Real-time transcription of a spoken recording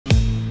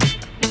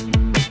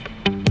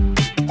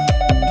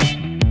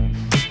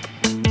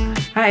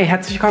Hi,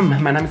 herzlich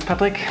willkommen. Mein Name ist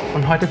Patrick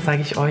und heute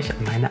zeige ich euch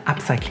meine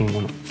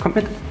Upcycling-Wohnung. Kommt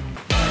mit!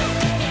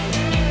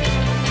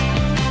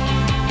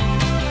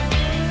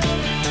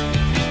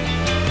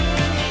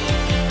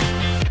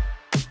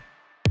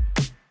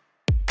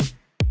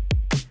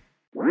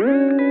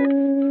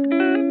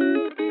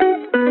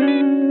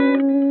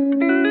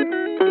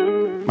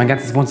 Mein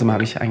ganzes Wohnzimmer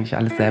habe ich eigentlich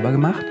alles selber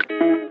gemacht.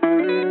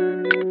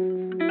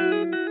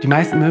 Die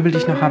meisten Möbel, die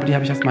ich noch habe, die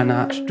habe ich aus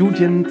meiner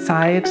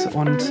Studienzeit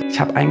und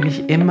ich habe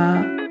eigentlich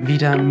immer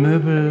wieder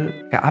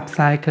Möbel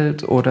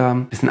geupcycelt oder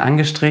ein bisschen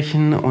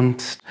angestrichen,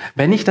 und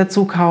wenn ich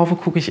dazu kaufe,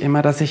 gucke ich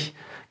immer, dass ich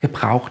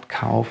gebraucht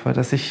kaufe,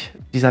 dass ich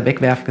dieser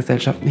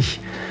Wegwerfgesellschaft nicht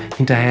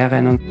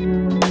hinterherrenne.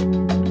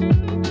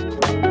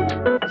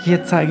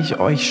 Hier zeige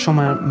ich euch schon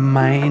mal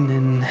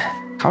meinen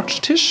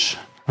Couchtisch,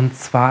 und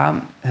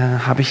zwar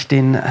habe ich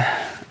den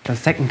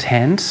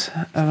Secondhand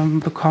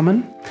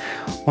bekommen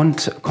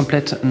und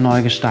komplett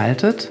neu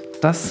gestaltet.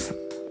 Das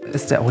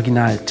ist der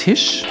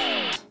Originaltisch.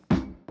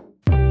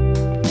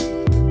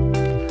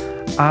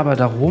 Aber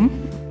darum,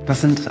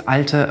 das sind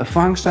alte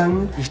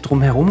Vorhangstangen, die ich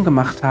drumherum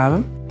gemacht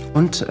habe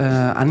und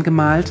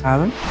angemalt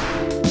habe.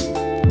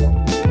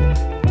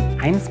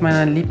 Eines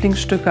meiner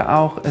Lieblingsstücke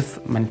auch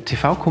ist meine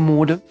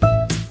TV-Kommode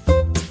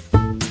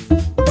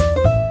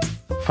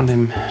von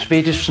dem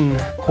schwedischen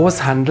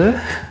Großhandel.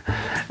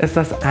 Ist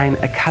das ein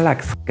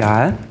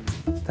Kallax-Regal.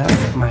 Das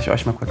mache ich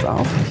euch mal kurz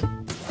auf.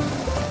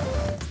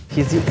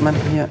 Hier sieht man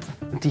hier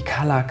die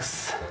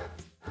Kallax-Unit.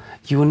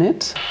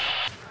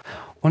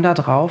 Und da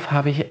drauf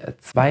habe ich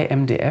 2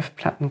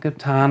 MDF-Platten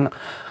getan.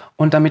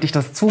 Und damit ich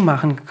das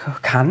zumachen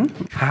kann,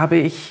 habe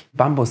ich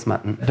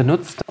Bambusmatten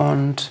benutzt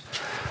und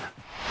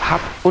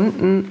habe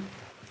unten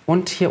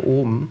und hier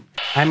oben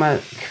einmal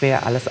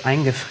quer alles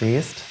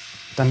eingefräst,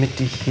 damit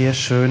die hier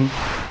schön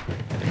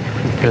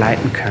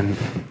gleiten können.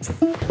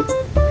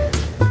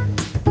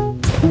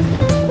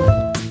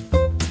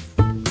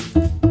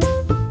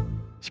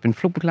 Ich bin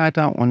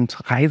Flugbegleiter und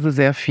reise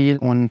sehr viel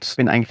und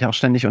bin eigentlich auch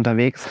ständig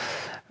unterwegs.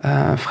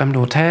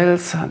 Fremde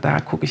Hotels, da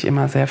gucke ich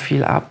immer sehr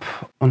viel ab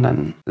und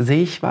dann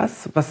sehe ich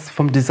was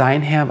vom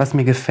Design her, was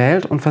mir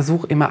gefällt, und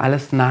versuche immer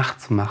alles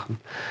nachzumachen.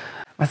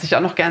 Was ich auch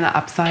noch gerne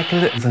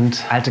upcycle,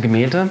 sind alte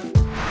Gemälde.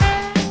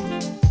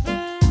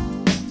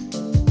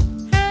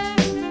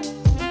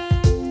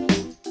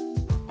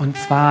 Und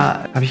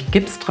zwar habe ich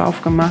Gips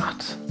drauf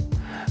gemacht,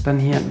 dann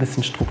hier ein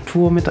bisschen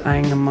Struktur mit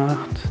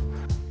eingemacht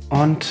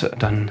und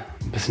dann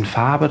ein bisschen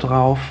Farbe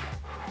drauf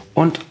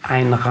und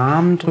einen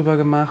Rahmen drüber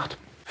gemacht.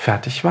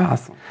 Fertig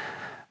war's.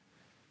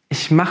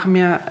 Ich mache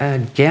mir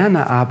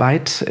gerne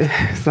Arbeit,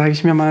 sage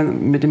ich mir mal,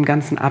 mit dem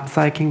ganzen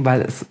Upcycling,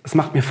 weil es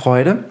macht mir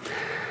Freude,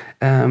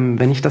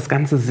 wenn ich das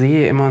Ganze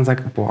sehe immer und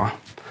sage, boah,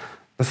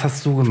 das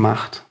hast du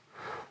gemacht.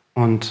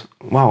 Und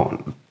wow,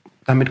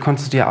 damit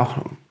konntest du dir auch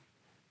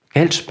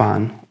Geld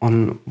sparen.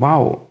 Und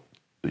wow,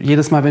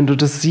 jedes Mal, wenn du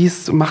das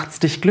siehst, macht es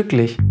dich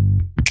glücklich.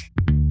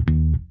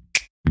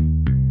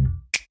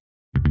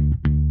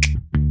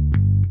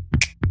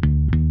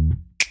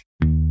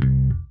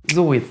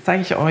 So, jetzt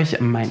zeige ich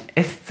euch meinen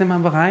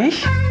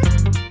Esszimmerbereich.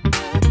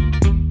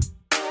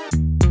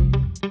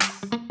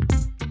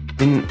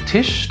 Den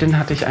Tisch, den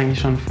hatte ich eigentlich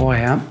schon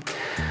vorher.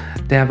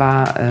 Der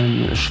war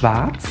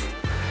schwarz.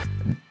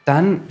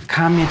 Dann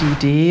kam mir die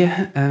Idee,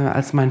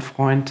 als mein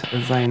Freund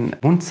sein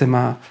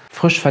Wohnzimmer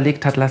frisch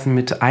verlegt hat lassen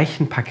mit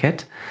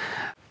Eichenparkett.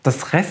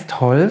 Das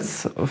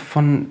Restholz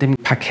von dem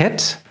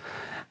Parkett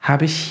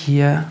habe ich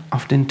hier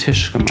auf den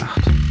Tisch gemacht.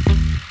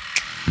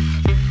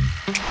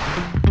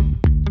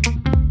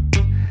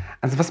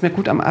 Also was mir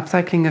gut am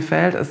Upcycling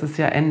gefällt, es ist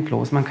ja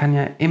endlos. Man kann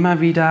ja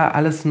immer wieder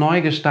alles neu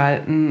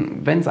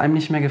gestalten, wenn es einem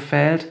nicht mehr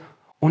gefällt,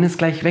 ohne es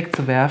gleich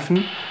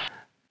wegzuwerfen.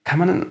 Kann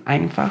man dann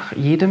einfach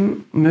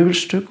jedem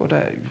Möbelstück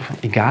oder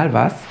egal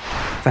was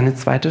seine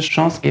zweite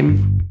Chance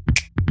geben.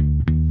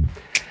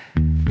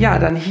 Ja,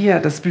 dann hier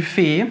das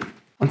Buffet.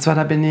 Und zwar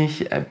da bin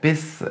ich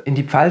bis in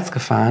die Pfalz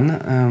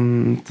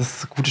gefahren.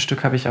 Das gute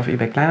Stück habe ich auf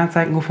eBay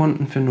Kleinanzeigen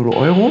gefunden für 0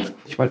 €.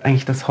 Ich wollte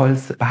eigentlich das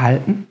Holz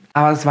behalten,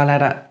 aber es war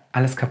leider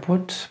alles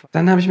kaputt.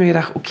 Dann habe ich mir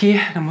gedacht, okay,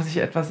 dann muss ich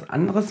etwas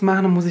anderes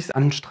machen, dann muss ich es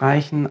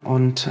anstreichen,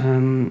 und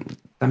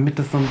damit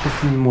es so ein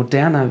bisschen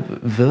moderner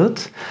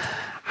wird,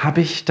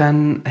 habe ich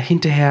dann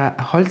hinterher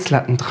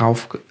Holzlatten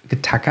drauf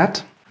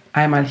getackert.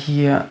 Einmal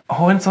hier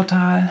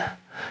horizontal,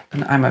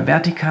 dann einmal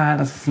vertikal,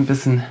 dass es ein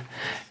bisschen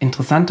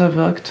interessanter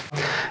wirkt.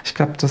 Ich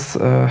glaube, das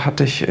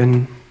hatte ich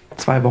in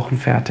 2 Wochen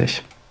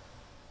fertig.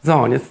 So,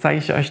 und jetzt zeige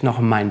ich euch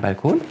noch meinen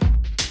Balkon.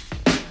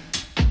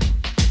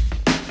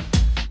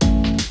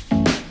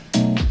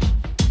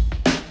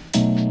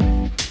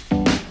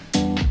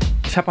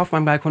 Ich habe auf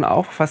meinem Balkon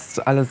auch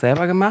fast alles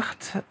selber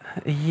gemacht.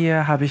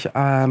 Hier habe ich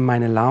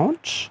meine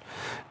Lounge.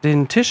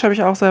 Den Tisch habe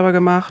ich auch selber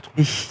gemacht.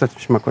 Ich setze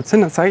mich mal kurz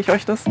hin, dann zeige ich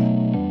euch das.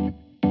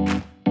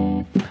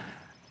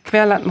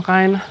 Querlatten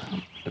rein,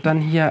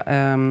 dann hier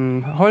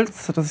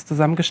Holz, das ich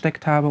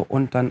zusammengesteckt habe,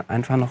 und dann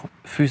einfach noch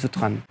Füße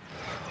dran.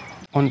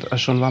 Und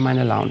schon war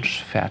meine Lounge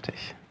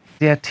fertig.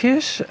 Der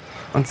Tisch,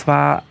 und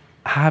zwar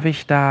habe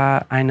ich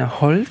da eine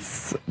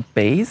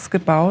Holzbase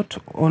gebaut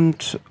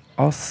und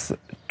aus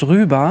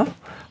drüber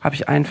habe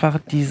ich einfach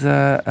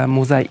diese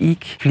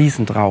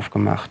Mosaikfliesen drauf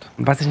gemacht.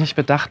 Und was ich nicht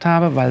bedacht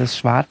habe, weil es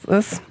schwarz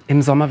ist,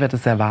 im Sommer wird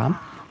es sehr warm.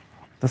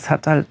 Das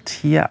hat halt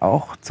hier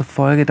auch zur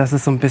Folge, dass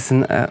es so ein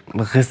bisschen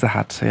Risse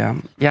hat. Ja,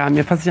 ja,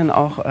 mir passieren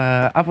auch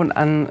ab und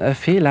an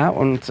Fehler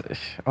und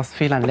aus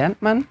Fehlern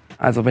lernt man.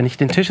 Also wenn ich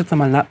den Tisch jetzt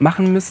nochmal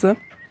machen müsste,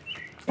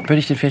 würde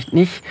ich den vielleicht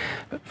nicht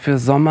für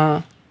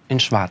Sommer in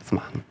schwarz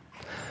machen.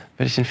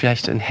 Würde ich den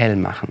vielleicht in hell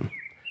machen.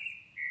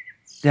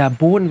 Der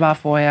Boden war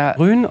vorher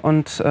grün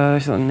und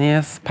ich so, nee,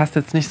 es passt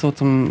jetzt nicht so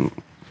zum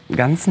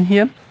Ganzen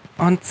hier.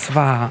 Und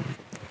zwar,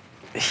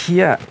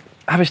 hier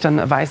habe ich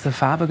dann weiße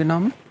Farbe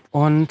genommen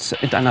und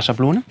mit einer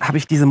Schablone habe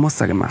ich diese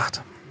Muster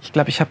gemacht. Ich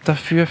glaube, ich habe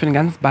dafür, für den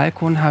ganzen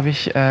Balkon, habe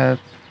ich 3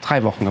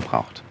 Wochen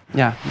gebraucht.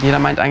 Ja, jeder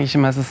meint eigentlich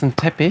immer, es ist ein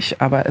Teppich,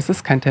 aber es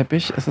ist kein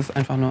Teppich, es ist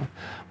einfach nur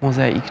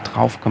Mosaik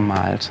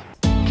draufgemalt.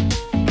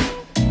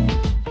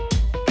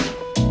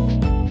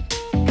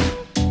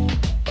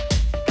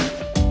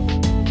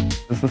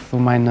 Das ist so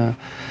meine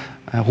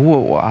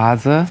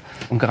Ruheoase.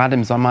 Und gerade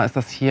im Sommer ist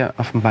das hier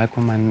auf dem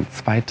Balkon mein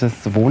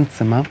zweites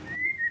Wohnzimmer.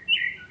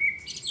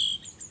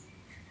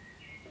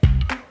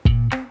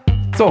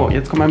 So,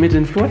 jetzt kommen wir mit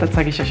in den Flur, da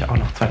zeige ich euch auch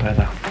noch 2, 3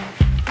 Sachen.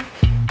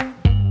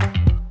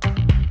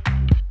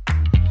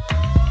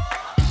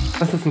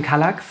 Das ist ein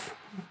Kallax.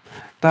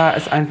 Da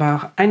ist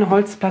einfach eine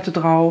Holzplatte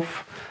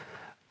drauf.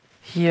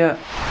 Hier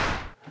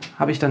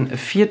habe ich dann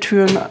 4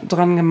 Türen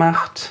dran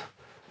gemacht.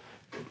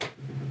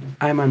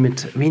 Einmal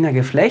mit Wiener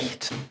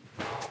Geflecht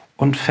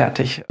und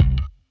fertig.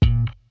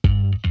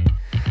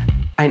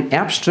 Ein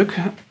Erbstück,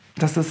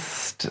 das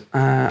ist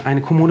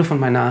eine Kommode von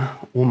meiner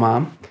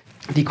Oma.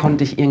 Die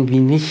konnte ich irgendwie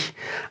nicht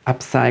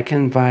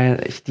upcyclen,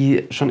 weil ich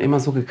die schon immer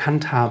so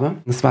gekannt habe.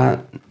 Es war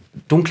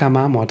dunkler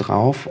Marmor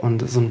drauf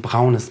und so ein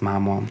braunes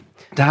Marmor.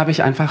 Da habe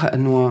ich einfach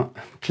nur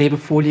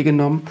Klebefolie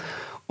genommen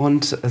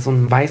und so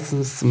ein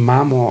weißes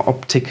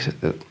Marmoroptik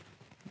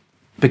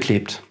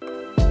beklebt.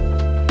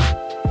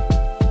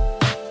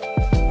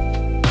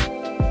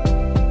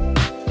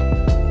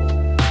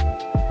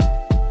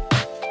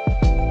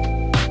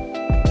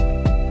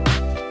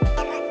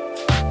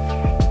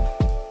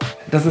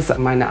 Das ist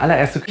meine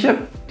allererste Küche.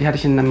 Die hatte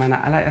ich in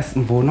meiner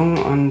allerersten Wohnung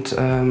und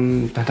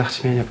da dachte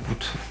ich mir, ja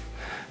gut,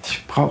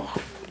 ich brauche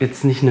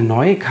jetzt nicht eine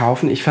neue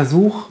kaufen. Ich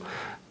versuche,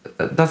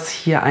 das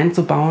hier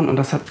einzubauen und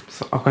das hat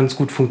auch ganz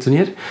gut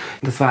funktioniert.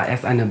 Das war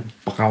erst eine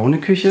braune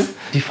Küche.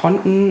 Die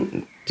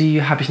Fronten,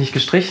 die habe ich nicht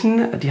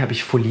gestrichen, die habe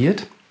ich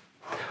foliert.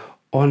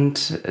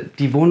 Und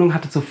die Wohnung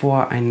hatte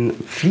zuvor einen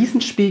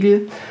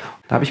Fliesenspiegel,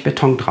 da habe ich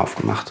Beton drauf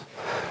gemacht.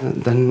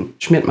 Dann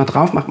schmiert man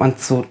drauf, macht man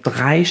so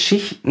 3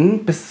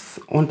 Schichten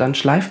und dann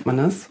schleift man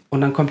es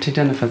und dann kommt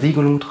hinterher eine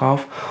Versiegelung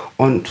drauf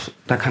und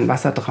da kann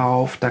Wasser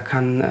drauf, das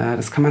kann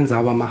man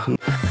sauber machen.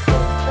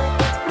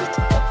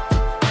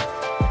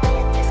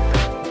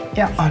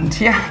 Ja, und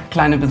hier,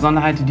 kleine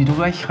Besonderheit, die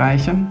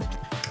durchreiche,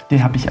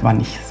 die habe ich aber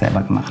nicht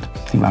selber gemacht,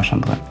 die war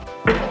schon drin.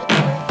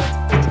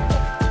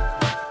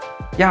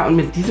 Ja, und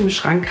mit diesem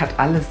Schrank hat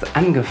alles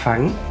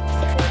angefangen.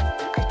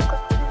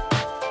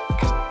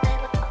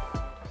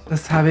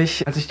 Das habe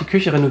ich, als ich die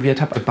Küche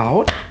renoviert habe,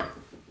 gebaut.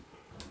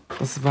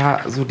 Das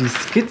war so die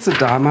Skizze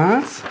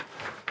damals.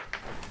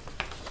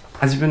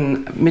 Also ich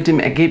bin mit dem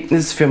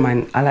Ergebnis für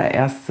mein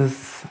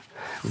allererstes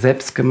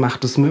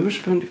selbstgemachtes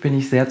Möbelstück bin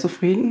ich sehr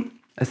zufrieden.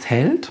 Es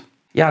hält.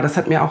 Ja, das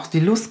hat mir auch die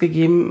Lust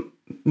gegeben,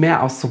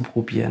 mehr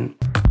auszuprobieren.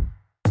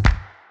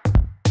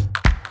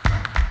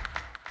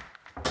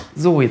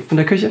 So, jetzt von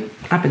der Küche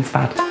ab ins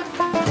Bad.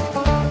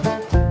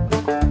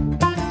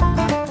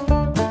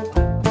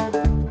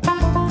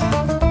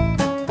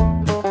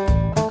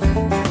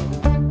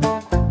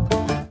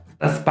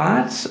 Das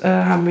Bad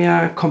haben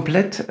wir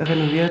komplett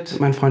renoviert,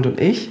 mein Freund und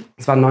ich.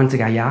 Es war ein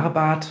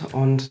 90er-Jahre-Bad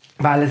und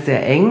war alles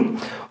sehr eng.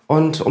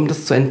 Und um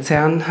das zu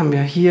entzerren, haben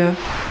wir hier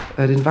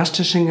den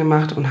Waschtisch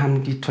hingemacht und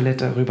haben die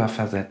Toilette rüber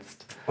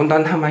versetzt. Und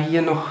dann haben wir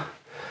hier noch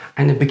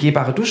eine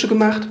begehbare Dusche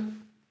gemacht.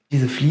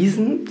 Diese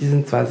Fliesen, die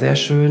sind zwar sehr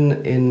schön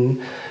in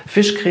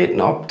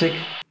Fischgrätenoptik.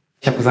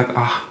 Ich habe gesagt,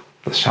 ach,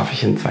 das schaffe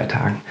ich in 2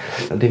 Tagen.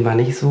 Dem war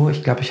nicht so.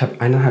 Ich glaube, ich habe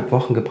 1,5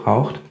 Wochen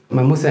gebraucht.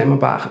 Man muss ja immer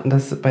beachten,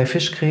 dass bei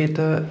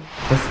Fischgräte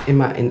das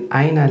immer in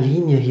einer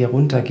Linie hier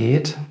runter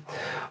geht.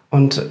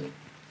 Und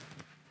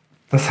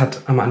das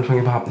hat am Anfang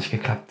überhaupt nicht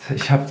geklappt.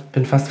 Ich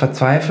bin fast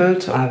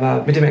verzweifelt,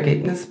 aber mit dem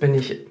Ergebnis bin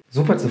ich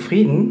super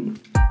zufrieden.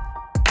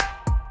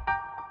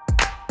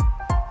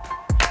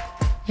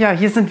 Ja,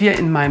 hier sind wir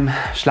in meinem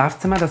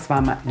Schlafzimmer. Das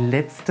war mein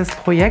letztes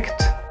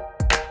Projekt.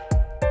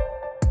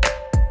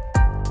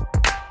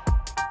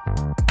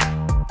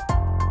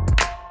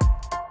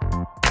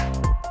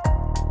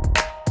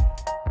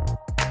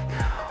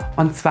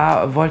 Und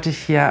zwar wollte ich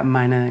hier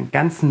meine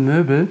ganzen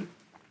Möbel,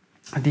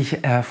 die ich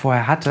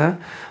vorher hatte,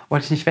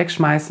 wollte ich nicht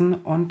wegschmeißen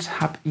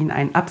und habe ihnen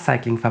ein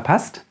Upcycling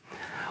verpasst.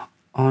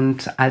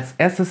 Und als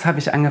erstes habe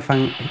ich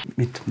angefangen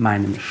mit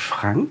meinem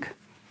Schrank.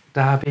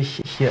 Da habe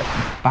ich hier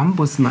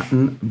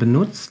Bambusmatten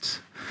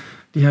benutzt.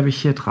 Die habe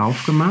ich hier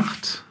drauf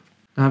gemacht.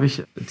 Da habe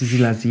ich die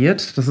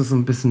lasiert, dass es so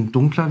ein bisschen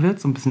dunkler wird,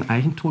 so ein bisschen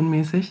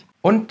eichentonmäßig.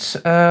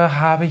 Und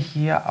habe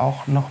hier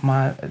auch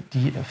nochmal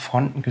die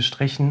Fronten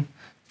gestrichen.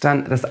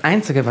 Dann das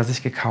Einzige, was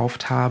ich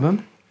gekauft habe,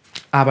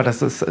 aber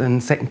das ist ein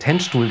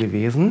Second-Hand-Stuhl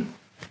gewesen.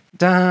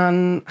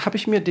 Dann habe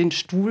ich mir den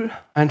Stuhl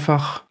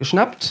einfach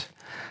geschnappt,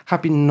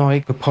 habe ihn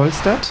neu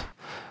gepolstert,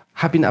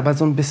 habe ihn aber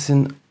so ein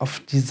bisschen auf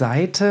die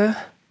Seite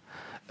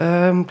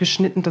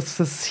geschnitten, dass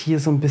es hier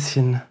so ein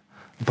bisschen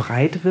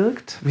breit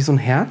wirkt, wie so ein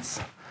Herz.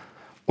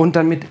 Und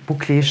dann mit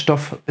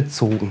Bouclé-Stoff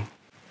bezogen.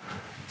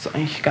 Ist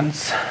eigentlich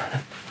ganz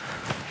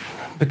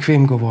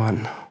bequem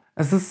geworden.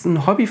 Es ist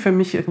ein Hobby für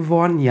mich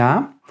geworden,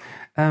 ja.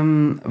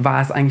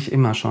 War es eigentlich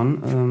immer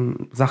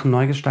schon. Sachen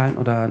neu gestalten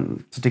oder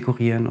zu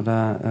dekorieren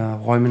oder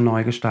Räume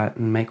neu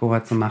gestalten,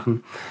 Makeover zu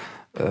machen.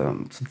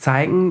 Zu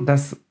zeigen,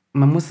 dass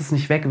man muss es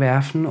nicht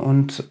wegwerfen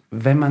und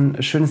wenn man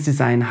ein schönes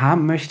Design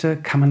haben möchte,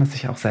 kann man es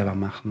sich auch selber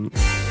machen.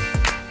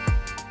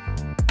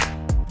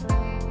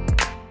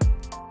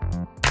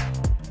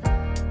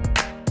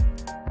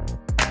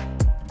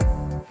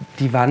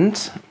 Die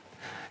Wand,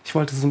 ich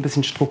wollte so ein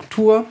bisschen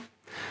Struktur,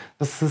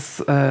 dass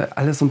es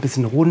alles so ein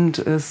bisschen rund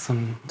ist.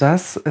 Und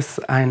das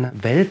ist ein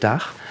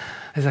Welldach.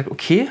 Er sagt,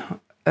 okay,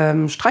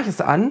 streich es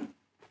an.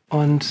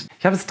 Und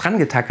ich habe es dran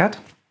getackert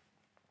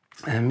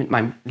mit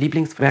meinem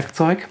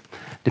Lieblingswerkzeug,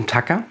 dem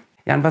Tacker.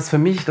 Ja, und was für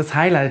mich das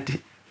Highlight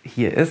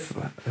hier ist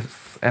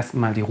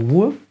erstmal die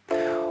Ruhe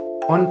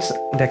und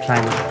der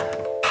kleine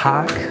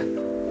Park.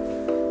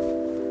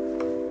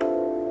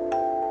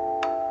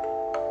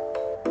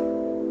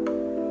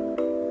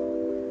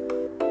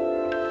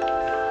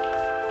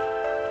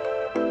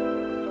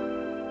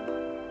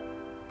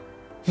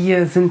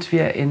 Hier sind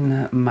wir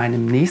in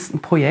meinem nächsten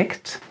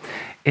Projekt,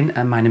 in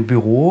meinem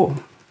Büro,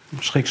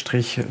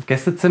 Schrägstrich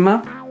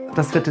Gästezimmer.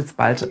 Das wird jetzt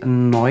bald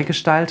neu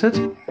gestaltet.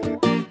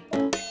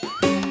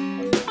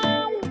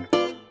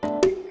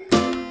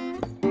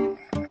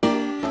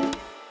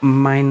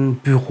 Mein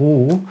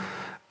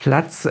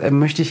Büroplatz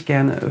möchte ich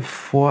gerne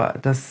vor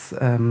das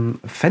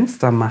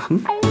Fenster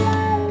machen.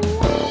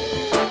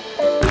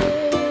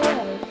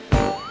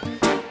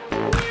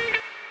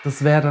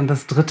 Das wäre dann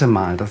das 3.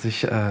 Mal, dass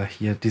ich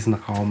hier diesen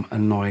Raum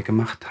neu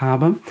gemacht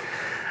habe.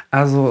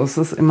 Also es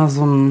ist immer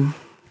so ein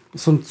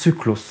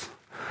Zyklus.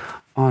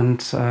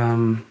 Und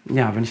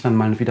ja, wenn ich dann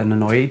mal wieder eine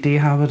neue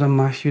Idee habe, dann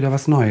mache ich wieder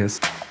was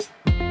Neues.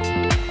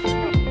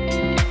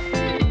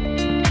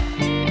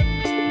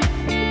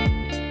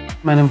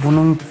 Meine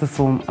Wohnung, das ist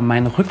so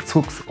mein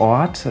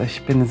Rückzugsort.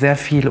 Ich bin sehr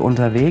viel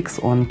unterwegs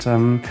und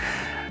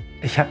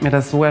ich habe mir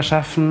das so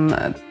erschaffen,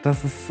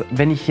 dass es,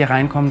 wenn ich hier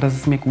reinkomme, dass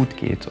es mir gut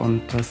geht.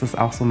 Und das ist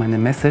auch so meine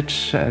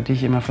Message, die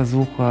ich immer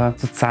versuche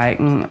zu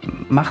zeigen.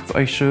 Macht's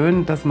euch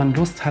schön, dass man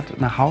Lust hat,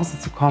 nach Hause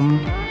zu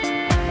kommen.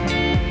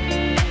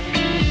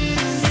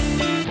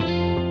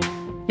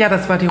 Ja,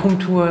 das war die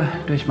Roomtour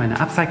durch meine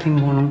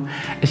Upcycling-Wohnung.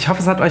 Ich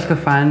hoffe, es hat euch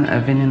gefallen.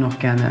 Wenn ihr noch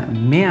gerne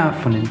mehr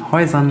von den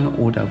Häusern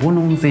oder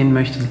Wohnungen sehen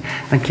möchtet,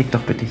 dann klickt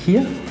doch bitte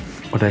hier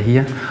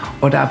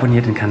oder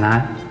abonniert den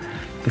Kanal.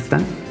 Bis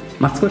dann,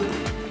 macht's gut.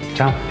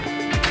 Ciao.